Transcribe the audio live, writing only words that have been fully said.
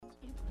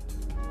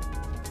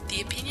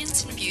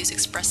opinions and views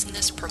expressed in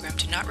this program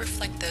do not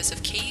reflect those of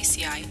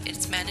KUCI,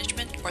 its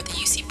management, or the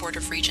UC Board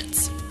of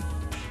Regents.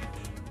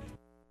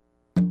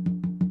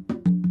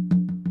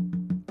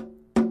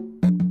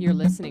 You're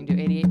listening to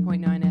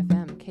 88.9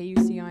 FM,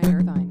 KUCI in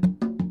Irvine.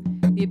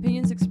 The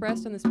opinions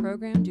expressed on this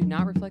program do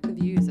not reflect the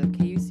views of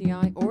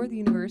KUCI or the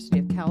University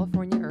of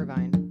California,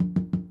 Irvine.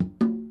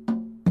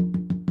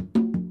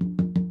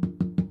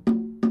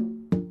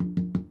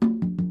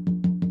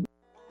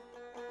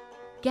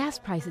 Gas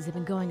prices have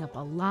been going up a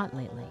lot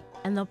lately,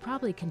 and they'll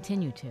probably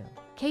continue to.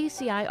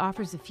 KUCI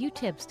offers a few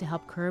tips to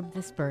help curb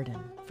this burden.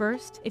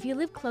 First, if you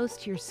live close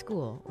to your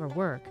school or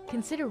work,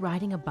 consider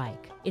riding a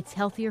bike. It's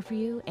healthier for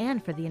you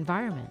and for the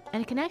environment,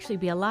 and it can actually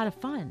be a lot of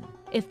fun.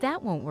 If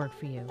that won't work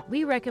for you,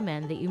 we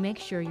recommend that you make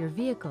sure your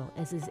vehicle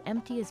is as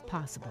empty as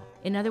possible.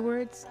 In other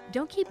words,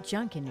 don't keep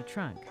junk in your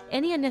trunk.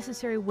 Any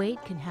unnecessary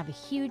weight can have a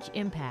huge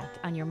impact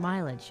on your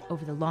mileage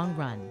over the long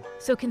run.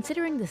 So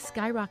considering the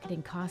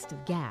skyrocketing cost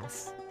of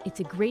gas, it's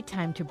a great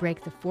time to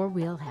break the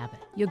four-wheel habit.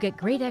 You'll get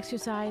great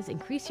exercise,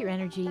 increase your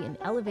energy, and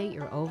elevate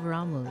your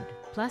overall mood.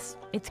 Plus,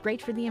 it's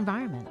great for the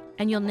environment,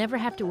 and you'll never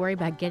have to worry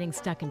about getting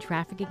stuck in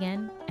traffic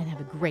again and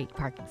have a great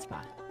parking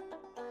spot.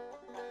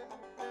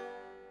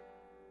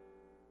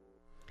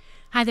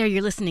 Hi there,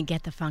 you're listening to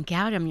Get the Funk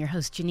Out. I'm your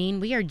host,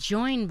 Janine. We are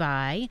joined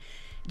by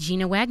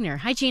Gina Wagner.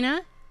 Hi,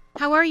 Gina.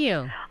 How are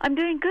you? I'm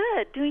doing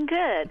good.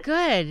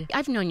 Good.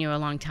 I've known you a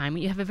long time.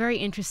 You have a very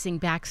interesting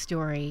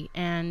backstory.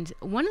 And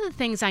one of the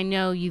things I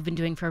know you've been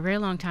doing for a very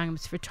long time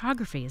is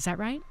photography. Is that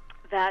right?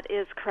 That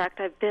is correct.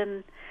 I've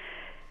been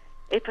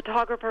a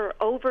photographer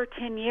over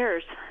 10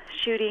 years,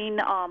 shooting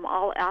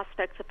all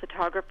aspects of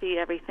photography,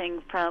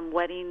 everything from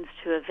weddings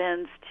to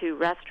events to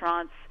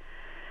restaurants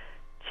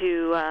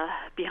to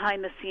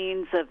behind the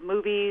scenes of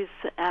movies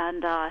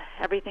and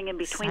everything in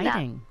between.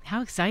 Exciting.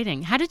 How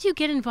exciting. How did you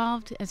get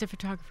involved as a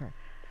photographer?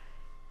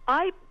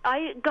 I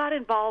got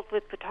involved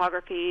with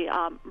photography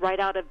right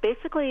out of,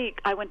 basically,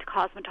 I went to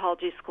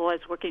cosmetology school. I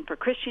was working for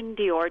Christian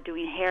Dior,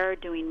 doing hair,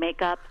 doing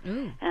makeup,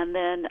 and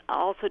then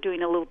also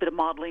doing a little bit of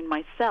modeling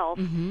myself.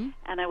 Mm-hmm.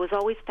 And I was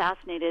always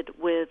fascinated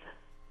with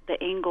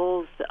the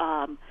angles.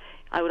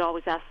 I would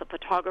always ask the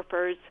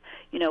photographers,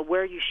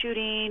 where are you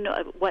shooting?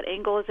 What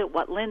angle is it?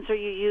 What lens are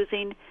you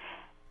using?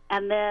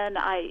 And then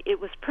it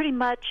was pretty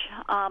much,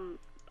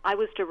 I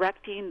was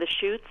directing the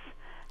shoots,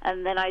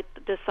 and then I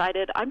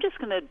decided I'm just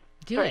going to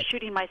start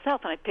shooting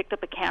myself. And I picked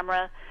up a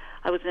camera.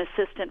 I was an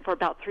assistant for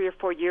about 3 or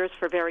 4 years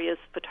for various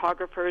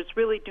photographers,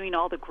 really doing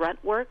all the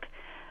grunt work.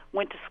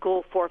 Went to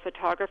school for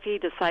photography,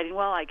 deciding,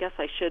 well, I guess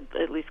I should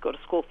at least go to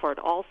school for it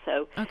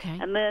also. Okay.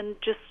 And then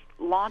just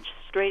launched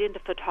straight into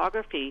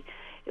photography.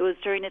 It was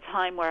during a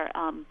time where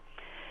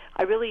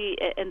I really,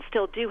 and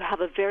still do,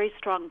 have a very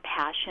strong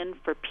passion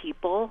for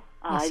people.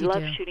 Yes, I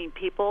love shooting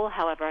people.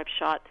 However, I've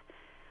shot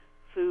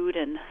food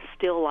and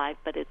still life,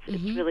 but it's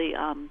really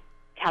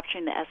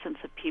capturing the essence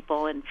of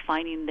people and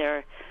finding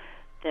the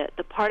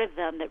part of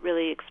them that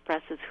really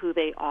expresses who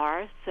they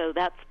are. So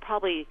that's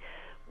probably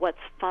what's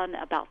fun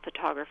about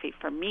photography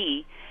for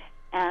me,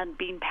 and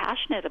being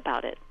passionate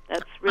about it.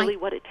 That's really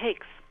what it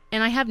takes.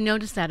 And I have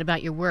noticed that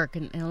about your work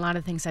and a lot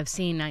of things I've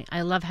seen.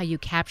 I love how you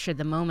capture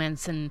the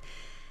moments and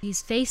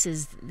these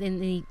faces,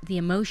 and the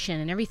emotion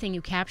and everything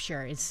you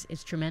capture is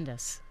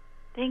tremendous.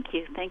 Thank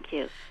you.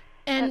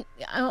 And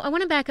I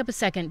want to back up a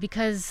second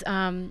because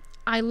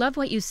I love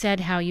what you said,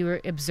 how you were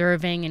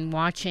observing and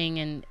watching,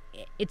 and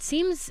it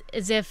seems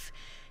as if,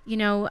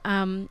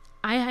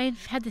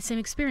 I've had the same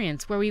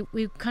experience where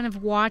we kind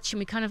of watch and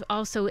we kind of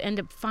also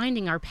end up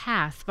finding our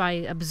path by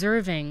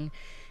observing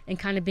and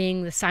kind of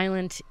being the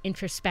silent,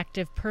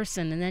 introspective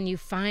person, and then you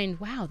find,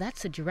 wow,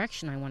 that's the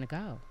direction I want to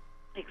go.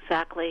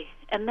 Exactly.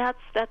 And that's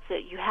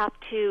it. You have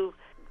to,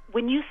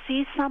 when you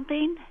see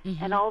something,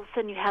 and all of a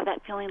sudden you have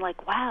that feeling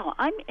like, wow,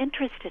 I'm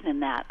interested in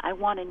that. I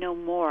want to know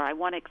more. I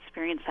want to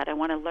experience that. I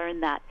want to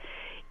learn that.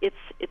 It's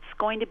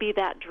going to be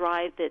that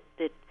drive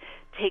that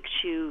takes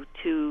you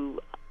to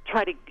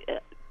try to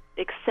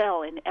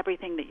excel in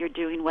everything that you're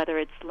doing, whether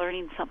it's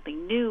learning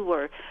something new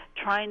or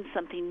trying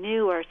something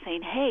new or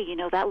saying, hey,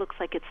 that looks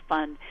like it's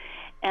fun.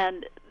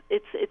 And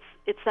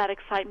it's that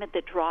excitement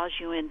that draws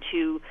you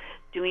into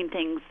doing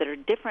things that are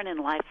different in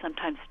life,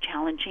 sometimes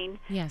challenging.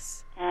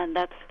 Yes. And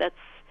that's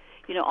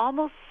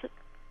almost,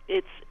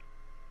 it's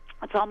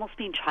almost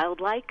being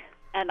childlike.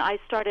 And I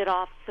started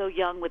off so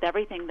young with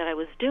everything that I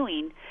was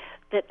doing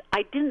that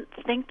I didn't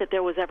think that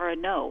there was ever a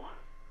no.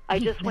 I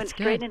just went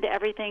straight into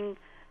everything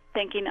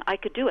thinking I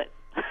could do it.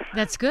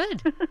 That's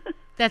good.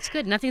 That's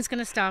good. Nothing's going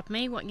to stop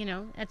me.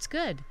 That's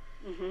good.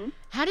 Mm-hmm.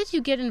 How did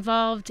you get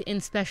involved in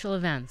special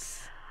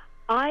events?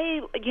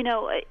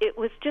 It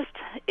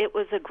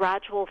was a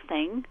gradual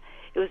thing.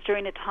 It was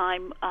during a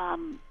time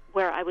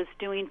where I was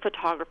doing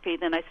photography.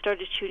 Then I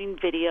started shooting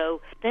video.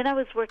 Then I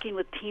was working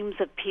with teams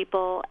of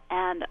people,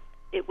 and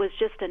it was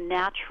just a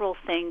natural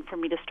thing for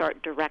me to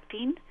start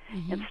directing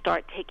and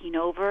start taking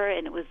over.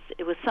 And it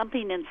was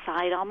something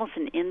inside, almost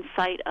an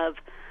insight of,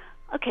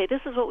 okay,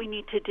 this is what we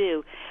need to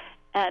do.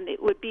 And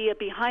it would be a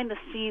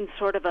behind-the-scenes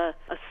sort of a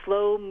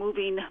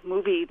slow-moving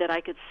movie that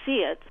I could see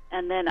it,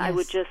 and then I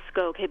would just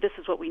go, okay, this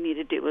is what we need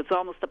to do. It's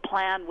almost a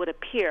plan would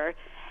appear,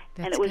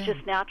 and it was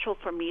just natural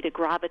for me to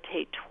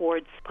gravitate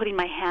towards putting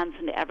my hands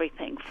into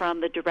everything,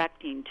 from the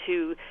directing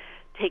to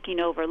taking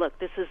over. Look,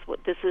 this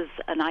is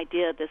an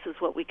idea. This is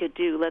what we could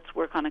do. Let's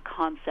work on a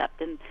concept.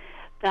 And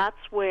that's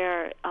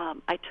where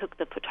I took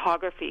the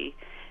photography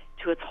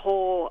to its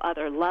whole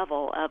other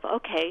level of,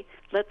 okay,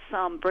 let's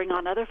bring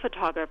on other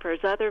photographers,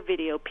 other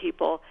video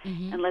people,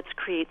 and let's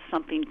create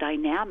something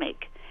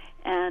dynamic.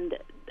 And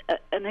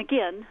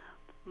again,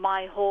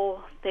 my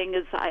whole thing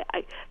is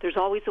there's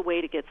always a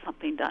way to get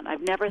something done.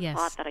 I've never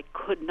thought that I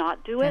could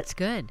not do it. That's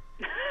good.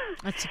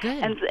 That's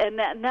good.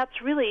 and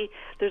that's really,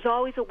 there's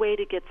always a way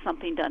to get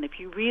something done. If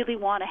you really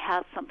want to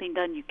have something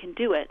done, you can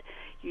do it.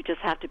 You just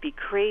have to be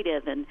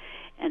creative and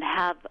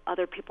have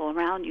other people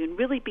around you and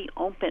really be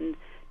open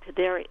to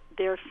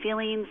their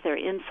feelings, their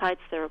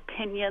insights, their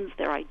opinions,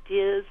 their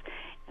ideas,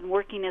 and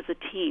working as a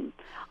team.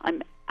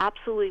 I'm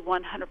absolutely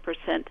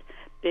 100%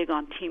 big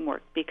on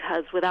teamwork,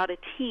 because without a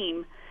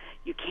team,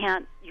 you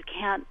can't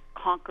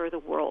conquer the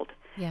world.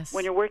 Yes.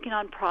 When you're working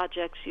on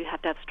projects, you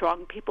have to have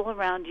strong people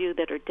around you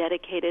that are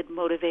dedicated,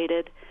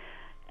 motivated,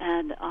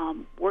 and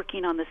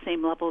working on the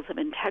same levels of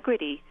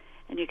integrity,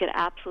 and you can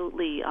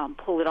absolutely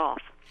pull it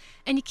off.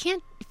 And you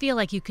can't feel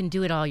like you can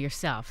do it all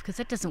yourself, because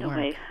that doesn't work.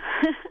 Way.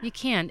 You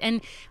can't.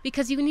 And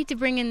because you need to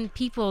bring in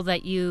people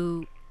that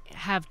you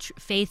have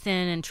faith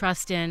in and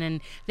trust in,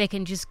 and they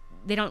can just,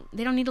 they don't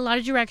need a lot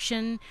of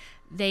direction.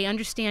 They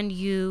understand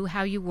you,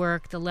 how you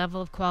work, the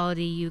level of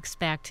quality you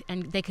expect,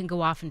 and they can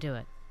go off and do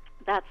it.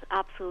 That's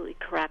absolutely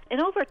correct. And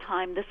over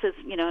time, this is,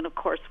 and of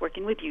course,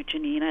 working with you,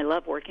 Janine, I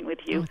love working with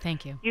you. Oh,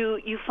 thank you.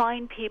 You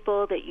find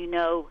people that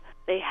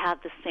they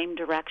have the same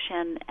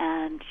direction,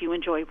 and you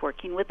enjoy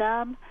working with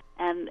them,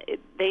 and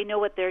they know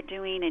what they're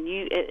doing, and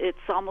it's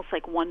almost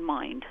like one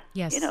mind.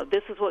 Yes.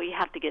 This is what you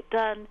have to get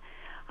done.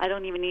 I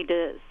don't even need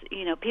to,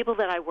 people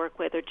that I work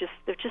with they're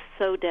just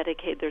so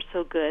dedicated, they're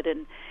so good,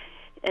 and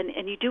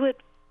you do it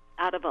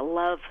out of a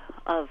love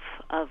of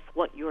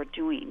what you're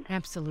doing.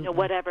 Absolutely.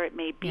 Whatever it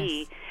may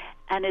be. Yes.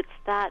 And it's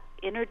that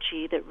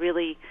energy that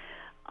really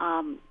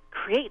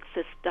creates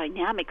this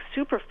dynamic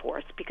super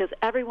force, because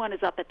everyone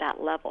is up at that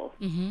level.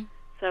 Mm-hmm.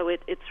 So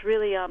it's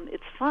really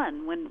it's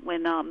fun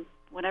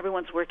when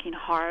everyone's working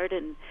hard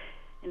and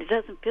it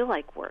doesn't feel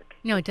like work.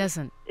 No, it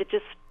doesn't.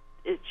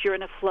 You're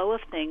in a flow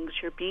of things.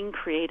 You're being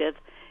creative.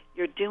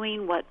 You're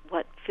doing what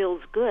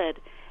feels good,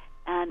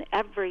 and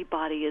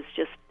everybody is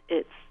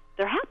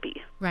they're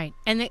happy. Right.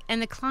 And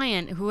the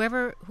client,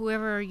 whoever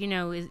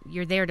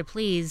you're there to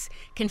please,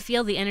 can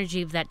feel the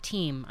energy of that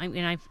team. I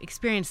mean, I've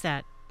experienced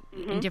that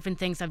in different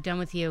things I've done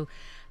with you.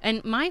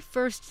 And my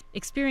first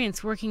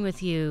experience working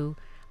with you,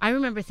 I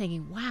remember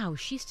thinking, wow,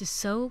 she's just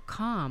so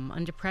calm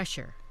under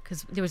pressure,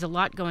 because there was a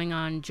lot going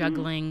on,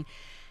 juggling,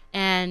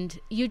 and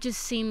you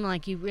just seem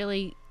like you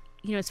really,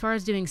 as far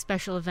as doing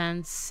special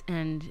events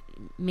and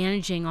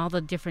managing all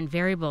the different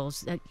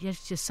variables,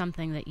 that's just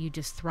something that you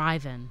just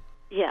thrive in.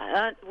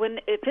 Yeah,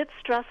 if it's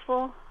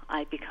stressful,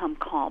 I become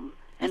calm.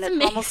 And That's it's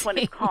amazing. Almost when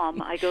it's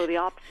calm, I go the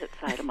opposite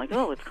side. I'm like,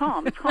 oh, it's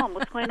calm,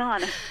 what's going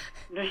on?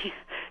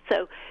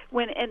 So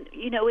when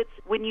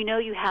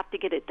you have to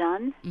get it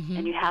done,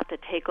 and you have to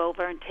take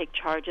over and take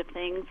charge of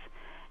things,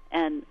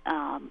 and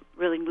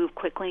really move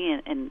quickly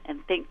and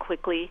think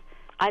quickly,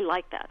 I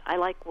like that. I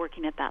like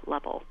working at that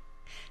level.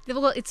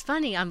 Well, it's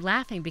funny. I'm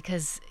laughing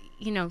because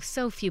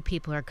so few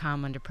people are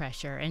calm under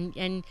pressure,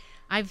 and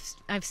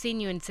I've seen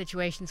you in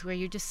situations where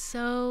you're just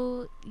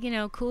so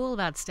cool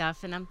about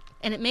stuff, and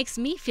it makes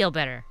me feel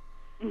better,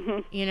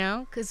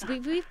 because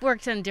we've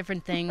worked on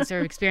different things or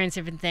experienced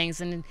different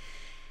things, and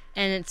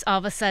it's all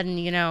of a sudden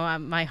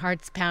my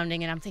heart's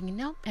pounding, and I'm thinking,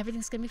 nope,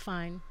 everything's gonna be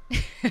fine.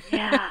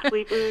 Yeah,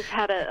 we've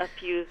had a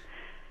few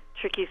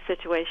tricky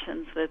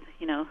situations with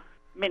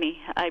many.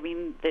 I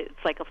mean,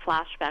 it's like a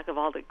flashback of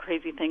all the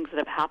crazy things that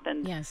have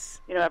happened.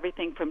 Yes.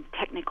 Everything from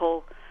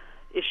technical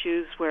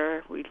issues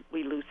where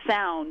we lose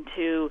sound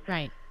to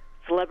right.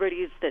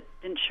 celebrities that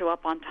didn't show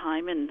up on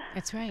time, and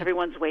that's right.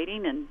 Everyone's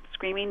waiting and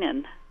screaming,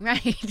 and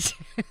right.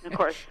 And of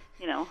course,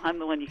 I'm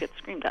the one you get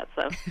screamed at.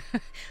 So,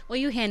 well,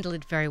 you handled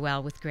it very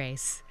well with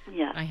grace.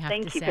 Yeah, I have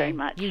thank to you say. very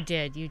much. You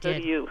did. So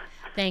do you.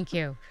 Thank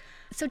you.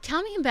 So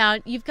tell me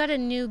about, you've got a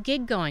new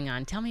gig going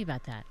on. Tell me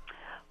about that.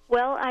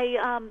 Well,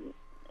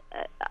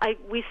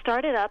 we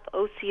started up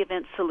OC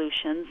Event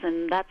Solutions,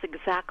 and that's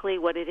exactly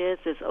what it is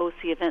OC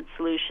Event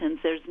Solutions.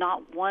 There's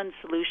not one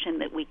solution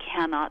that we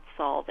cannot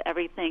solve.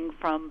 Everything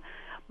from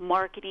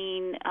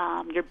marketing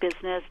your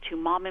business to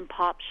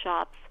mom-and-pop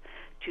shops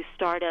to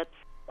startups.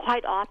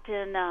 Quite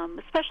often,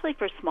 especially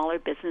for smaller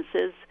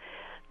businesses,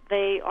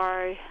 they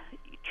are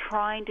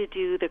trying to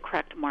do the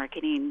correct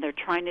marketing. They're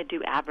trying to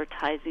do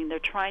advertising. They're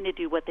trying to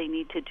do what they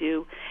need to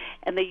do.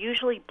 And they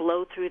usually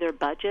blow through their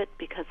budget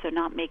because they're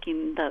not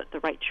making the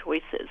right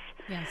choices.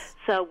 Yes.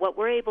 So what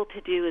we're able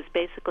to do is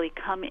basically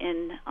come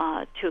in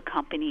to a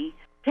company,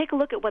 take a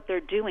look at what they're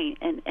doing,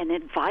 and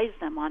advise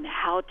them on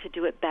how to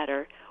do it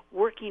better,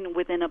 working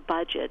within a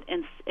budget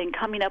and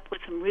coming up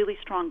with some really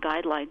strong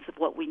guidelines of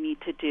what we need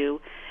to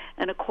do.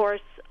 And of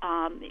course,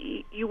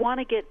 you want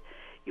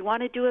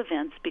to do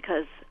events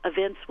because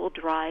events will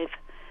drive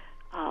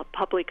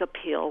public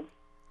appeal.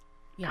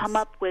 Yes. Come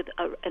up with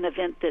an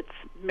event that's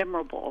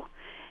memorable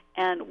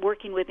and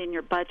working within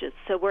your budget.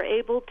 So we're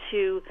able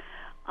to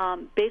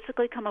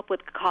basically come up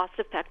with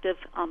cost-effective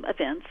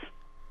events,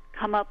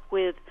 come up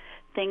with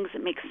things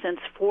that make sense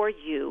for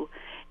you,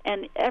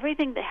 and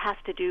everything that has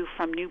to do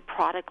from new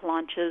product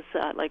launches,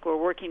 like we're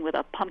working with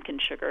a pumpkin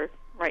sugar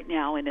right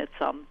now, and it's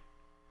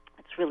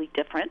really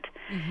different.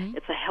 Mm-hmm.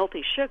 It's a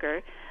healthy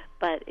sugar,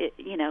 but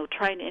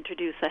trying to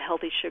introduce a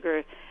healthy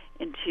sugar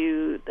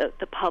into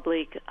the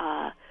public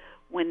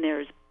when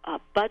there's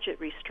budget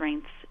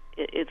restraints,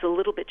 it's a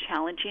little bit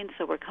challenging.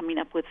 So we're coming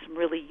up with some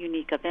really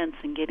unique events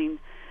and getting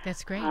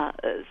That's great.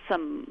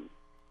 Some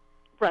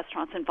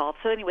restaurants involved.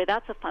 So anyway,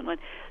 that's a fun one.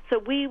 So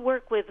we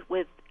work with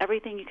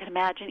everything you can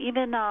imagine,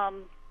 even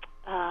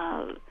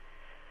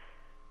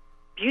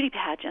beauty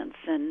pageants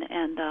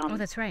and oh,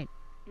 that's right.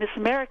 Miss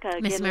America.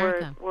 Again, Miss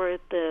America. We're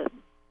the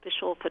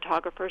official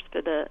photographers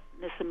for the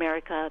Miss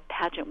America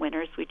pageant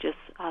winners. We just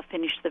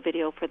finished the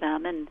video for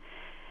them, and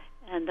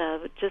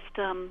just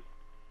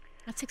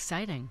that's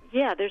exciting.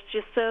 Yeah, there's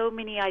just so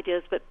many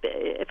ideas. But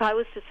if I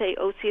was to say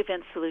OC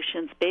Event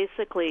Solutions,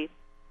 basically,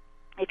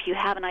 if you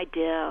have an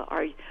idea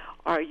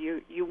or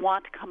you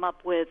want to come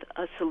up with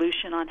a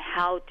solution on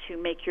how to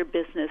make your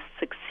business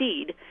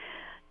succeed,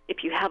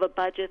 if you have a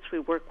budget, we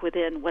work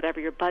within whatever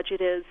your budget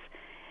is,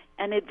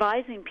 and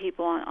advising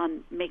people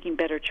on making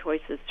better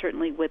choices,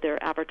 certainly with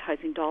their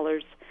advertising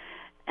dollars,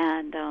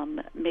 and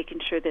making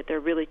sure that they're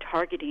really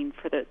targeting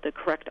for the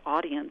correct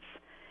audience.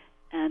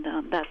 And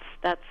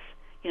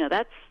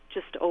that's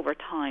just over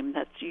time.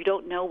 That's, you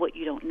don't know what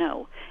you don't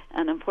know,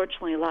 and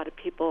unfortunately, a lot of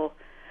people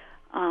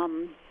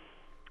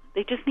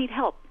they just need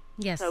help.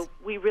 Yes. So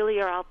we really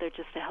are out there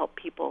just to help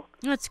people.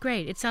 That's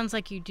great. It sounds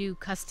like you do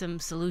custom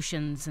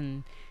solutions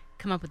and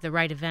come up with the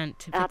right event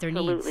to fit their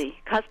needs. Absolutely.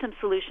 Custom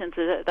solutions,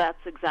 that's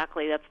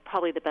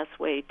probably the best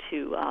way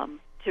to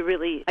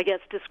really, I guess,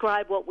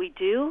 describe what we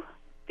do,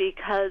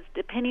 because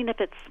depending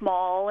if it's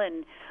small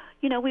and,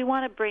 we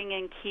want to bring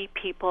in key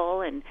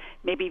people and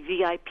maybe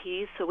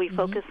VIPs, so we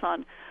focus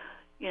on,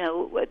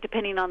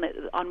 depending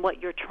on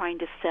what you're trying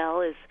to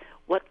sell is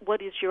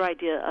what is your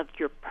idea of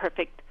your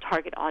perfect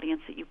target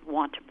audience that you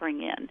want to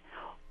bring in.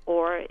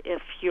 Or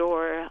if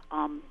you're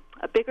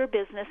a bigger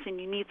business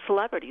and you need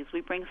celebrities, we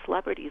bring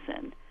celebrities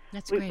in.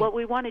 That's great. What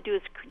we want to do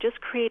is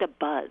just create a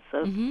buzz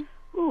of,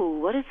 ooh,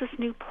 what is this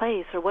new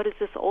place, or what is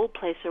this old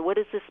place, or what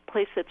is this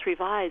place that's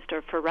revised,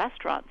 or for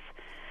restaurants.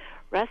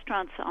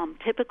 Restaurants,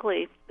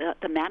 typically,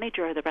 the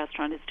manager of the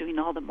restaurant is doing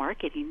all the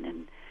marketing,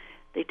 and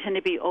they tend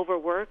to be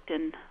overworked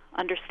and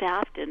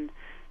understaffed and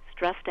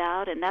stressed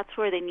out, and that's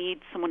where they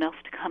need someone else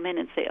to come in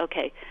and say,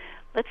 okay,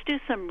 let's do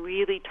some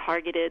really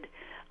targeted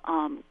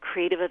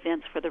creative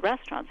events for the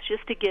restaurants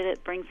just to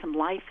bring some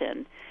life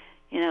in,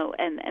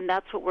 and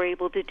that's what we're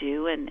able to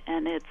do, and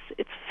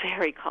it's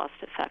very cost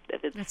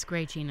effective. That's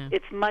great, Gina.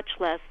 It's much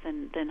less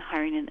than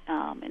hiring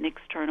an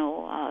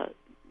external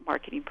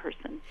marketing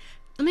person.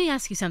 Let me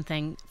ask you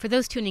something. For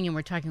those tuning in,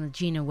 we're talking with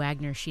Gina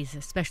Wagner. She's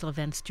a special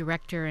events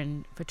director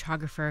and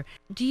photographer.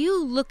 Do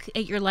you look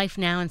at your life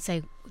now and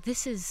say,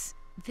 this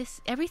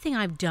everything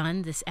I've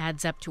done, this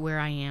adds up to where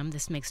I am,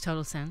 this makes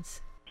total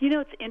sense?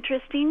 It's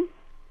interesting,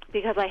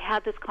 because I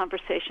had this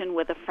conversation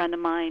with a friend of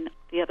mine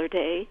the other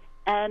day,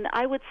 and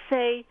I would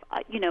say,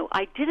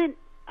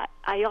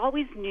 I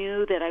always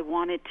knew that I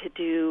wanted to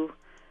do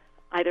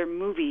either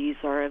movies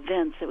or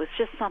events. It was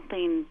just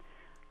something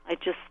I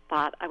just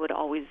thought I would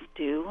always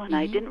do, and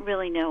I didn't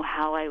really know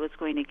how I was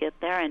going to get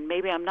there, and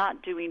maybe I'm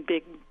not doing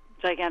big,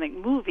 gigantic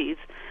movies,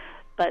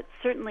 but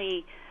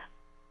certainly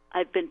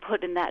I've been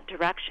put in that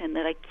direction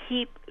that I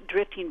keep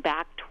drifting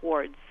back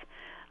towards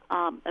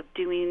of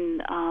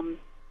doing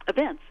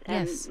events,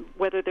 and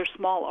whether they're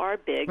small or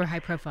big. Or high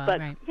profile, but,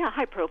 right. Yeah,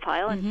 high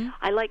profile, and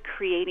I like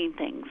creating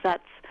things.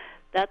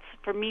 That's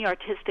for me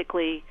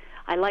artistically.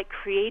 I like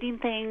creating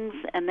things,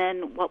 and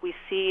then what we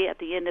see at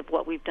the end of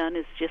what we've done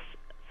is just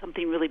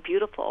something really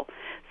beautiful.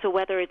 So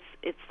whether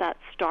it's that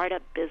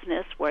startup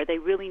business where they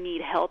really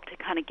need help to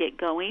kind of get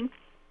going,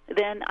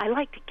 then I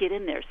like to get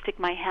in there, stick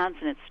my hands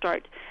in it,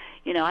 start.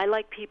 I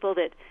like people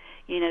that,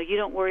 you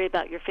don't worry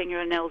about your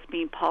fingernails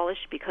being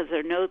polished because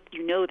they're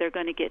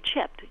going to get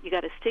chipped. You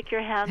got to stick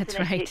your hands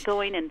in and get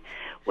going. And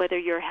whether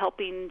you're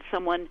helping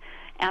someone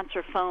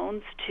answer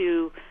phones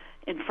to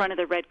in front of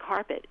the red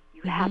carpet,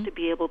 you have to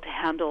be able to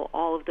handle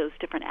all of those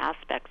different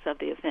aspects of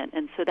the event.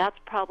 And so that's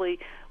probably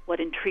what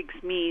intrigues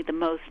me the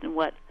most, and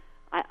what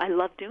I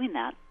love doing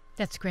that.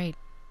 That's great.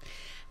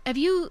 Have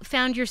you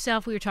found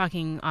yourself, we were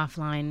talking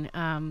offline,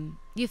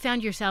 you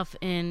found yourself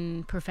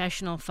in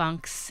professional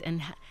funks,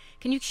 and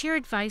can you share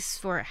advice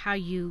for how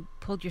you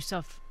pulled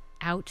yourself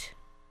out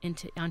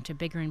onto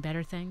bigger and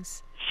better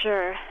things?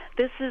 Sure.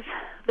 This is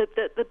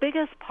the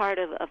biggest part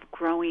of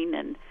growing,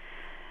 and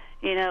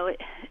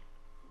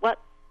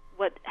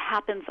what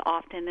happens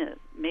often,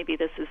 maybe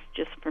this is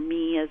just for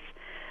me, is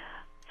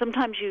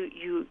sometimes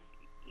you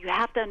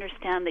have to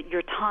understand that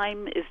your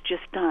time is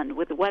just done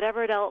with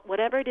whatever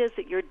it is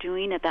that you're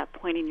doing at that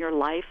point in your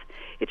life.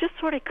 It just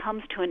sort of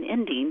comes to an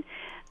ending,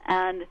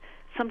 and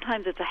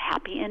sometimes it's a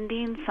happy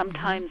ending,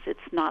 sometimes it's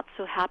not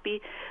so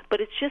happy,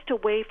 but it's just a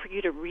way for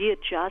you to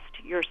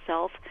readjust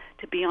yourself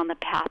to be on the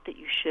path that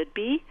you should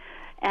be.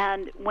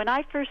 And when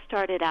I first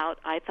started out,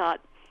 I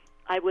thought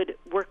I would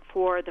work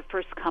for the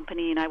first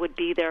company and I would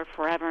be there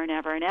forever and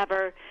ever and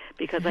ever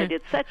because I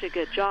did such a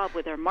good job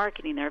with their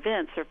marketing, their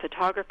events, their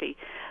photography.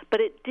 But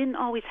it didn't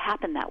always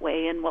happen that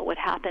way, and what would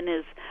happen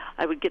is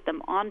I would get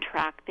them on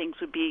track. Things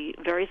would be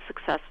very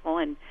successful,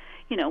 and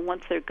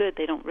once they're good,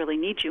 they don't really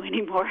need you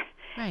anymore.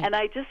 Right. And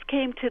I just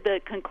came to the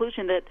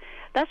conclusion that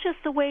that's just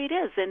the way it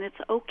is, and it's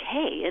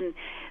okay. And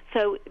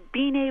so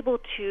being able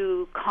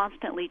to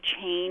constantly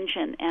change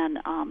and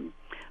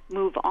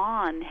move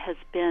on has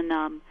been,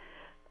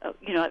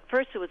 at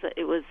first it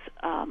was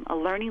a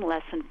learning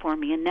lesson for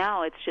me, and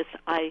now it's just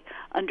I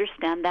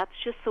understand that's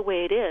just the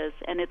way it is,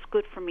 and it's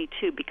good for me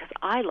too because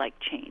I like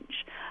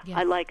change. Yes.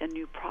 I like a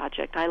new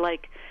project. I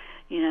like,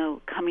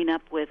 coming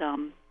up with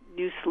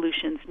new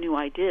solutions, new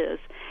ideas,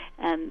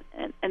 and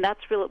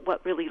that's really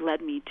what really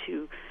led me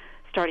to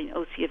starting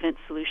OC Event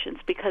Solutions,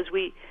 because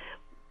we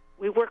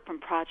work from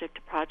project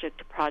to project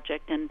to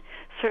project, and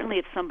certainly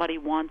if somebody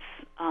wants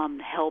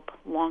help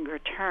longer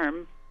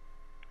term,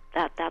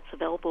 that's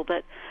available.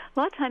 But a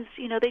lot of times,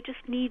 they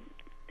just need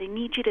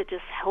you to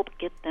just help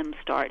get them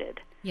started.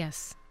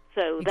 Yes.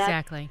 So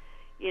exactly.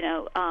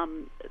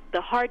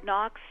 The hard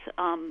knocks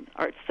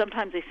are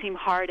sometimes they seem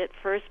hard at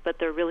first, but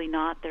they're really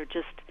not. They're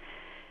just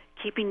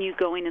keeping you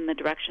going in the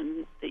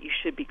direction that you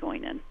should be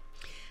going in.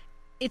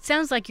 It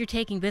sounds like you're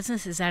taking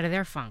businesses out of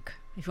their funk,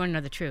 if you want to know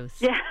the truth.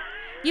 Yeah.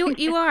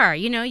 You are.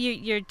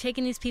 You're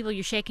taking these people,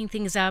 you're shaking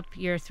things up,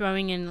 you're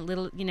throwing in a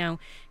little,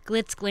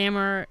 glitz,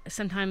 glamour,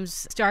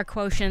 sometimes star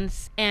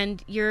quotients,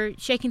 and you're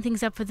shaking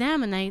things up for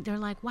them, and they're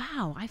like,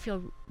 wow, I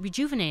feel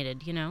rejuvenated,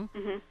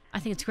 Mm-hmm. I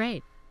think it's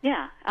great.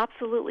 Yeah,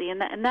 absolutely.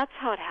 And that's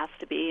how it has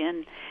to be.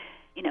 And,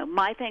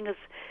 my thing is,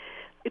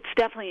 it's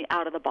definitely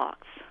out of the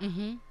box.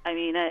 Mm-hmm. I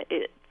mean,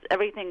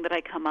 everything that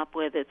I come up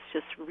with, it's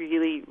just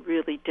really,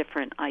 really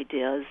different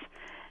ideas.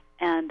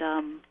 And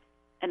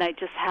I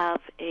just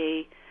have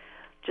a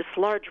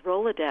large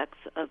Rolodex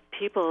of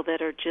people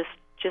that are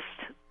just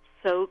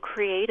so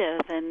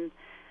creative, and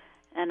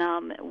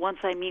once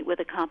I meet with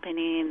a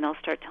company and they'll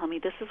start telling me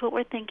this is what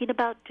we're thinking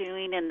about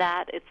doing, and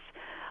that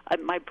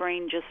my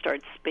brain just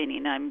starts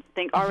spinning. I'm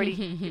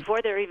already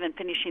before they're even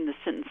finishing the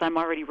sentence, I'm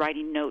already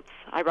writing notes.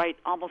 I write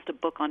almost a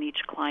book on each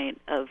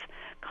client of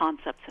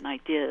concepts and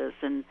ideas,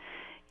 and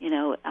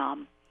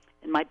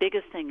and my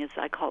biggest thing is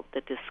I call it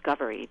the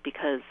discovery,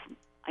 because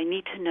I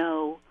need to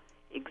know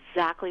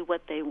exactly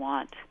what they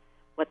want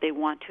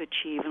to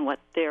achieve, and what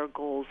their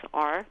goals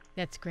are.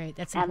 That's great.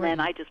 That's and important.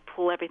 then I just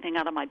pull everything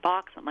out of my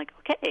box. I'm like,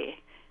 okay,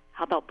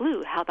 how about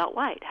blue? How about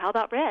white? How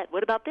about red?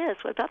 What about this?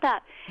 What about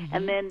that? Mm-hmm.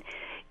 And then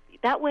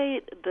that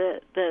way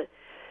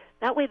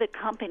the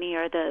company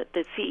or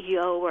the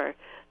CEO or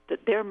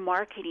their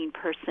marketing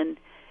person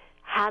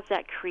has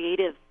that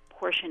creative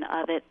portion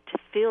of it to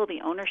feel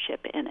the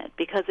ownership in it,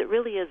 because it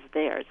really is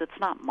theirs. It's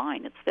not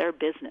mine. It's their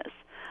business.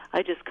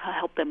 I just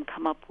help them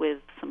come up with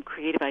some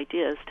creative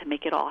ideas to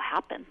make it all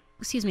happen.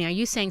 Excuse me, are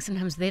you saying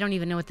sometimes they don't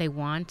even know what they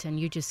want, and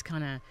you just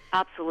kind of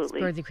absolutely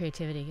spur the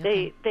creativity?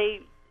 Okay.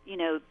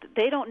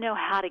 They don't know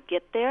how to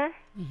get there.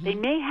 Mm-hmm. They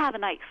may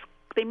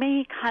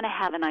kind of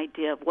have an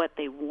idea of what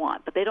they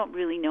want, but they don't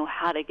really know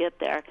how to get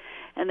there.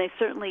 And they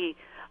certainly,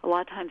 a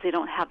lot of times, they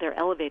don't have their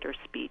elevator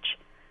speech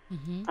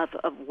mm-hmm.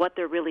 of what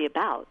they're really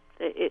about.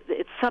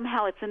 It's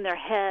somehow it's in their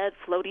head,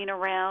 floating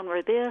around.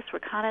 We're this, we're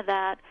kind of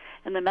that,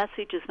 and the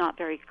message is not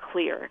very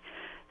clear.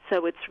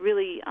 So it's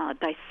really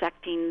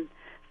dissecting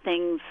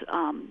things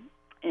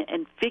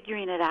and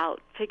figuring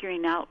out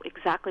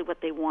exactly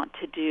what they want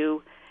to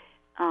do.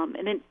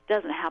 And it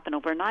doesn't happen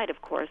overnight,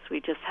 of course.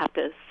 We just have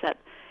to set,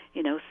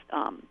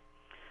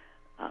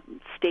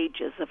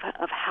 stages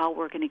of how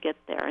we're going to get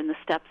there and the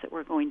steps that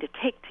we're going to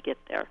take to get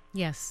there.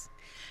 Yes.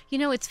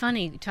 It's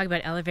funny, you talk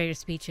about elevator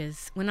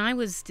speeches. When I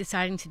was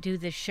deciding to do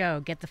this show,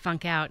 Get the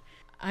Funk Out,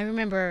 I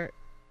remember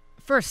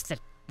first that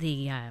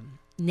the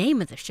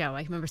name of the show,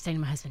 I remember saying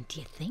to my husband, do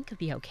you think it'd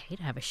be okay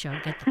to have a show,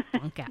 Get the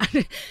Funk Out?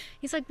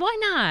 He's like, why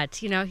not?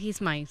 He's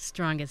my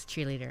strongest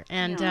cheerleader.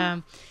 And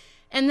yeah.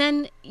 And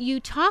then you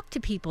talk to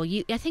people.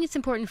 I think it's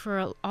important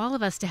for all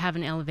of us to have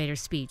an elevator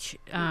speech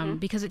Mm-hmm.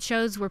 because it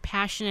shows we're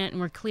passionate and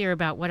we're clear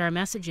about what our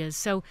message is.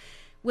 So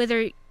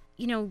whether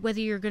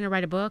you're going to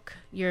write a book,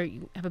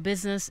 you have a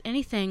business,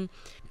 anything,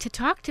 to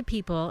talk to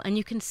people and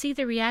you can see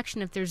the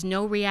reaction. If there's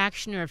no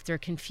reaction or if they're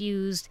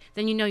confused,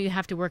 then you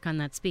have to work on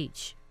that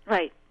speech.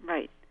 Right.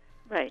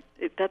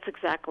 That's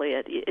exactly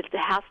it. It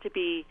has to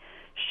be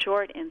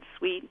short and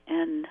sweet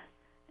and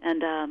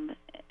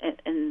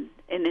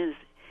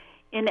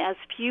in as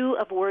few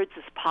of words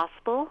as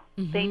possible.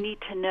 Mm-hmm. They need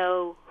to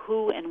know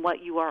who and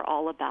what you are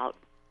all about.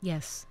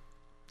 Yes,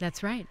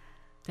 that's right.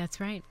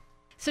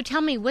 So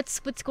tell me, what's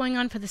going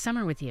on for the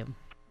summer with you?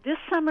 This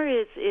summer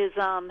is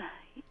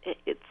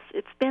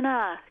it's been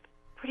a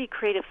pretty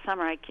creative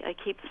summer. I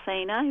keep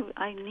saying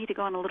I need to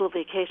go on a little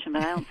vacation,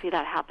 but I don't see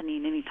that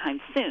happening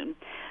anytime soon.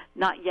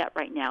 Not yet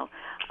right now.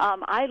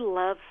 I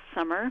love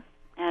summer,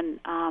 and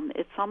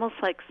it's almost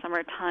like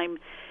summertime.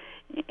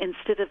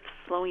 Instead of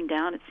slowing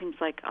down, it seems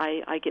like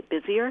I get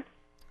busier.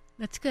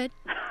 That's good.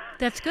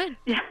 That's good.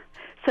 Yeah.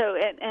 So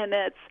and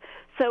it's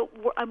so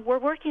we're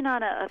working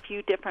on a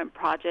few different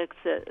projects.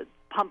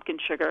 Pumpkin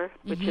sugar,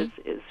 which is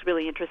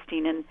really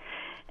interesting,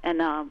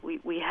 and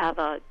we have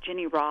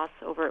Jenny Ross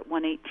over at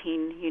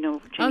 118. You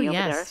know, Jenny over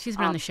there. She's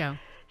been on the show.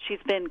 She's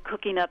been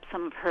cooking up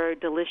some of her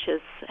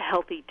delicious,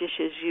 healthy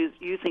dishes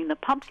using the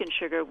pumpkin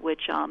sugar,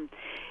 which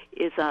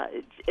is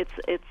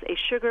it's a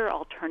sugar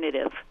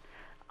alternative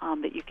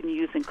that you can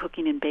use in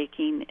cooking and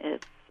baking.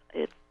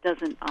 It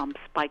doesn't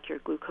spike your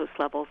glucose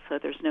levels, so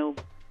there's no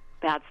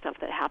bad stuff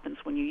that happens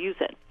when you use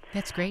it.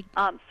 That's great.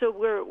 So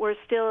we're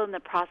still in the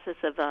process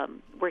of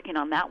working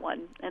on that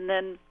one, and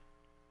then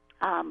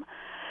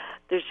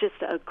there's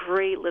just a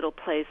great little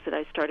place that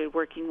I started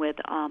working with,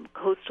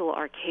 Coastal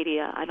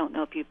Arcadia. I don't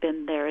know if you've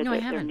been there. No, I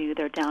haven't. They're new.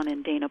 They're down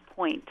in Dana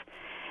Point,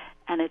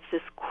 and it's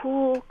this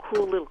cool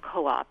little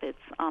co-op.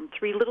 It's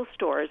 3 little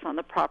stores on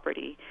the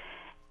property,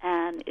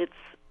 and it's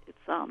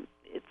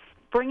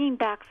bringing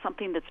back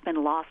something that's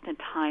been lost in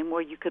time,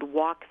 where you could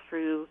walk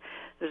through.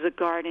 There's a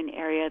garden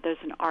area, there's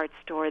an art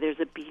store, there's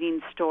a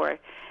beading store,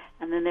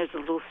 and then there's a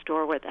little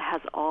store where it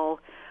has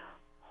all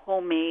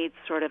homemade,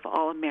 sort of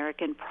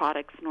all-American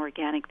products and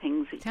organic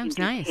things. Sounds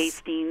you can do nice.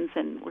 tastings,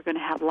 and we're going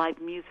to have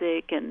live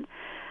music and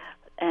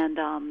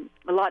a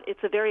lot.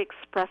 It's a very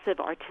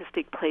expressive,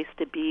 artistic place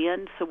to be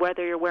in. So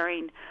whether you're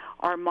wearing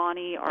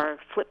Armani or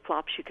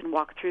flip-flops, you can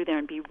walk through there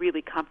and be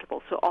really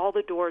comfortable. So all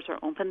the doors are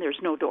open.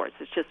 There's no doors.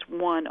 It's just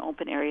one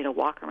open area to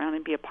walk around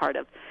and be a part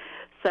of.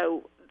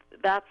 So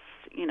that's,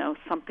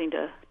 something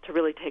to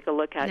really take a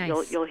look at.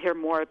 Nice. You'll hear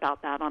more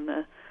about that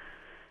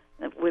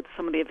with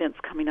some of the events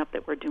coming up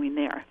that we're doing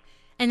there.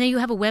 And then you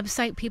have a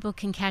website people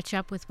can catch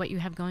up with what you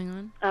have going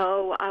on?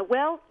 Oh,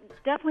 well,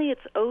 definitely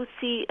it's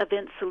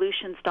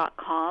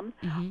OCEventSolutions.com.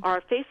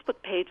 Our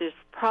Facebook page is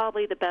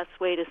probably the best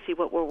way to see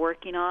what we're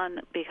working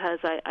on, because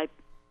I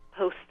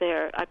post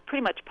there. I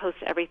pretty much post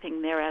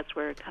everything there as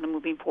we're kind of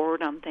moving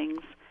forward on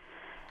things.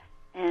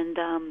 And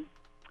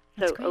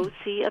so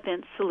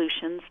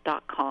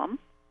OCEventSolutions.com.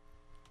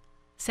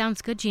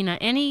 Sounds good, Gina.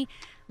 Any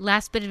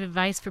last bit of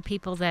advice for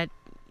people that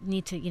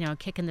need to,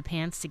 kick in the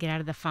pants to get out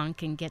of the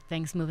funk and get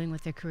things moving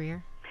with their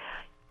career?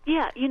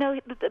 Yeah,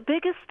 the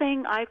biggest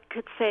thing I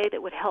could say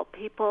that would help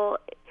people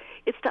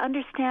is to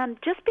understand,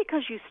 just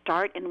because you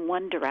start in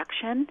one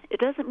direction, it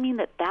doesn't mean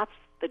that that's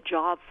the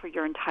job for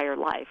your entire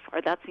life,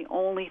 or that's the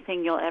only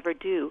thing you'll ever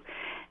do.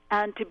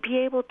 And to be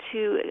able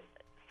to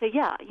say,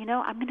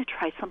 I'm going to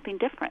try something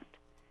different.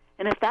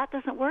 And if that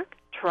doesn't work,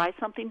 try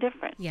something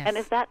different. Yes. And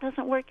if that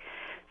doesn't work,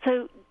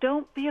 so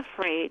don't be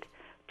afraid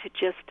to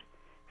just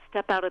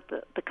step out of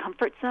the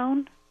comfort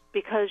zone,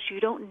 because you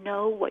don't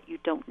know what you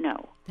don't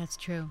know. That's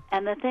true.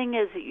 And the thing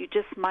is that you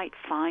just might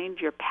find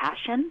your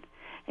passion,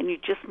 and you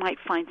just might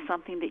find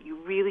something that you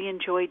really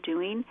enjoy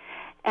doing.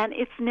 And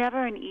it's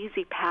never an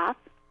easy path.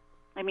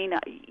 I mean,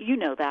 you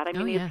know that. I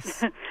mean,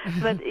 yes.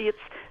 But it's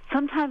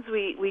sometimes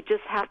we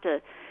just have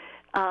to,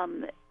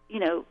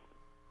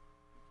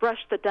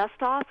 brush the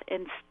dust off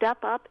and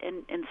step up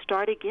and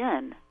start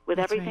again with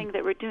That's everything right.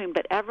 that we're doing.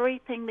 But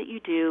everything that you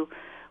do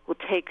will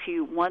take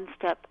you one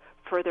step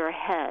further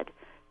ahead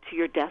to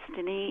your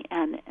destiny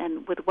and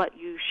with what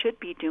you should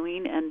be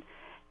doing and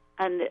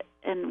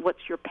what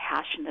you're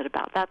passionate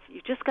about.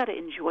 You just got to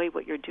enjoy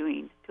what you're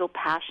doing, feel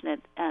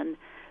passionate, and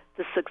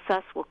the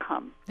success will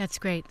come. That's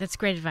great. That's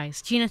great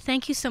advice. Gina,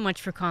 thank you so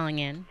much for calling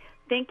in.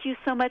 Thank you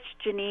so much,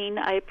 Janine.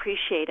 I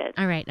appreciate it.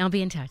 All right, I'll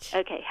be in touch.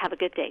 Okay, have a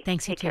good day.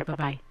 Thanks, you Take too. care.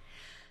 Bye-bye.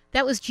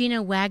 That was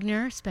Gina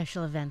Wagner,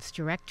 Special Events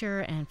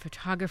Director and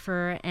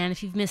Photographer. And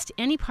if you've missed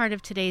any part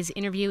of today's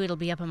interview, it'll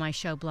be up on my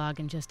show blog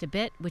in just a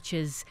bit, which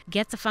is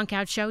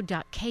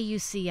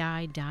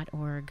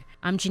getthefunkoutshow.kuci.org.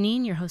 I'm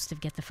Janine, your host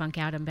of Get the Funk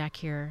Out. I'm back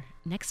here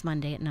next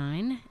Monday at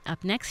 9.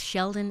 Up next,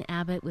 Sheldon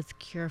Abbott with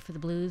Cure for the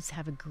Blues.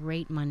 Have a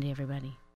great Monday, everybody.